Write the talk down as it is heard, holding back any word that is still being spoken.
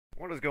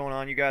What is going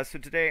on, you guys? So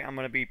today I'm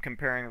going to be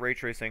comparing ray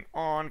tracing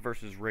on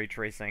versus ray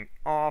tracing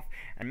off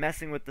and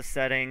messing with the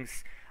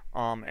settings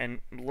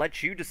and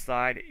let you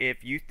decide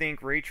if you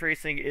think ray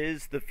tracing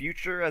is the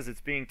future as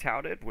it's being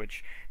touted,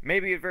 which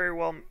maybe it very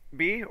well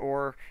be,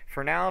 or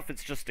for now if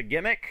it's just a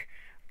gimmick.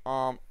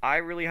 I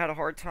really had a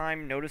hard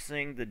time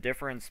noticing the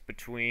difference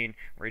between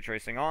ray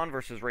tracing on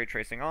versus ray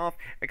tracing off,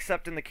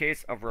 except in the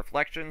case of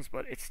reflections,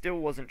 but it still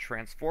wasn't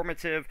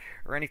transformative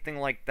or anything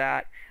like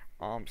that.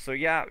 So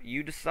yeah,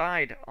 you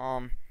decide,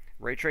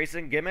 ray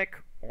tracing gimmick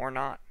or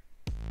not.